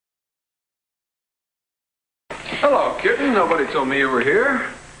Hello, kitten. Nobody told me you were here.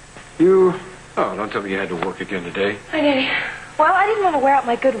 You... Oh, don't tell me you had to work again today. Hi, Daddy. Well, I didn't want to wear out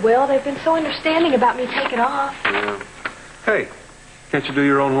my goodwill. They've been so understanding about me taking off. Yeah. Hey, can't you do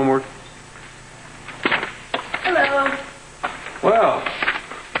your own homework? Hello. Well,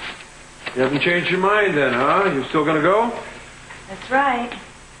 you haven't changed your mind then, huh? You still gonna go? That's right.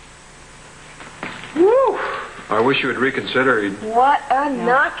 Woo! I wish you would reconsider. What a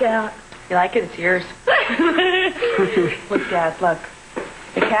knockout. You like it? It's yours. Look, Dad, look.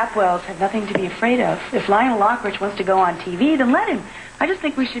 The Capwells have nothing to be afraid of. If Lionel Lockridge wants to go on TV, then let him. I just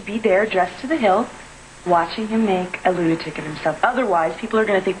think we should be there, dressed to the hilt, watching him make a lunatic of himself. Otherwise, people are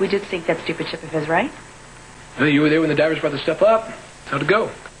going to think we just sink that stupid ship of his, right? Well, you were there when the divers brought the stuff up. How'd it go?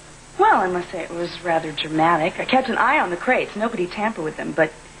 Well, I must say it was rather dramatic. I kept an eye on the crates. Nobody tampered with them,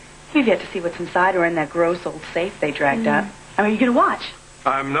 but you've yet to see what's inside or in that gross old safe they dragged up. I mean, you're going to watch.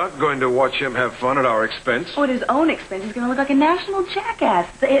 I'm not going to watch him have fun at our expense. Oh, at his own expense. He's going to look like a national jackass.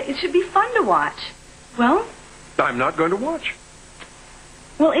 It should be fun to watch. Well? I'm not going to watch.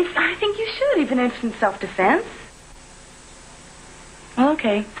 Well, I think you should, even if it's in self-defense. Well,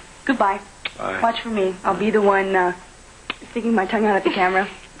 okay. Goodbye. Bye. Watch for me. I'll be the one sticking my tongue out at the camera.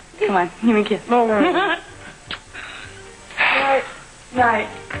 Come on, give me a kiss. No. Night. Night.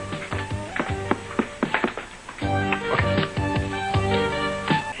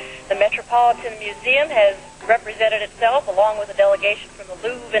 The Metropolitan Museum has represented itself along with a delegation from the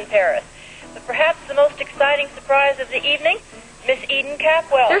Louvre in Paris. But perhaps the most exciting surprise of the evening, Miss Eden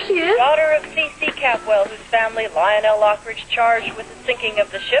Capwell. There she is. Daughter of C.C. Capwell, whose family Lionel Lockridge charged with the sinking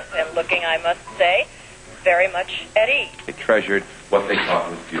of the ship and looking, I must say, very much at ease. They treasured what they thought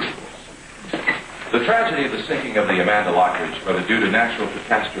was beautiful. The tragedy of the sinking of the Amanda Lockridge, whether due to natural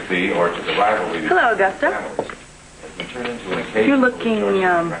catastrophe or to the rivalry... Hello, Augusta. ...has been turned into an occasion... You're looking,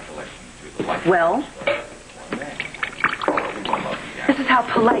 well. This is how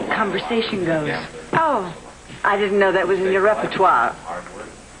polite conversation goes. Oh, I didn't know that was in your repertoire.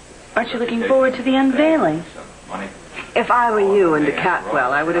 Aren't you looking forward to the unveiling? If I were you and the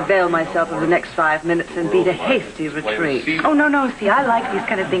Catwell, I would avail myself of the next 5 minutes and beat a hasty retreat. Oh, no. See, I like these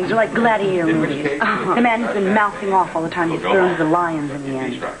kind of things. They're like gladiator movies. The man who's been mouthing off all the time, he throws the lions in the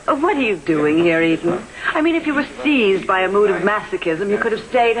end. What are you doing here, Eden? I mean, if you were seized by a mood of masochism, you could have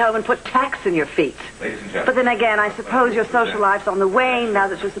stayed home and put tacks in your feet. But then again, I suppose your social life's on the wane now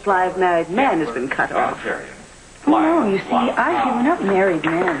that your supply of married men has been cut off. Oh, no, you see, I've given up married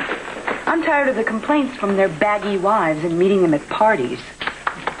men. I'm tired of the complaints from their baggy wives and meeting them at parties.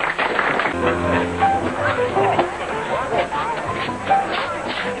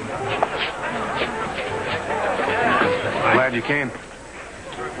 Glad you came.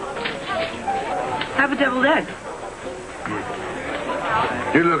 Have a deviled egg.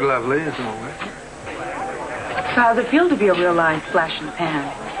 You look lovely, as always. So how's it feel to be a real live flash in the pan?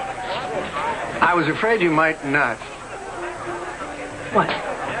 I was afraid you might not What?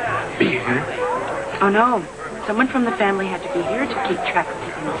 be here. Oh, no. Someone from the family had to be here to keep track of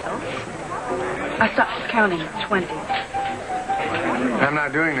people themselves. I stopped counting at 20. I'm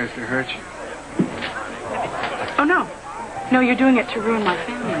not doing this to hurt you. Oh, no. No, you're doing it to ruin my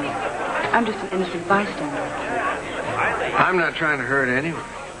family. I'm just an innocent bystander. I'm not trying to hurt anyone.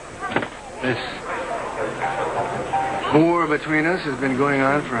 This war between us has been going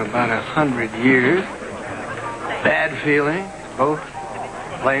on for about 100 years. Bad feeling. Both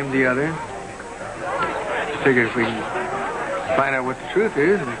blame the other. Figured if we can find out what the truth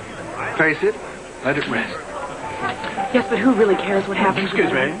is and face it, let it rest. Yes, but who really cares what happens?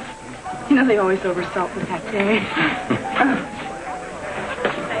 Excuse me. You know, they always oversalt the pate.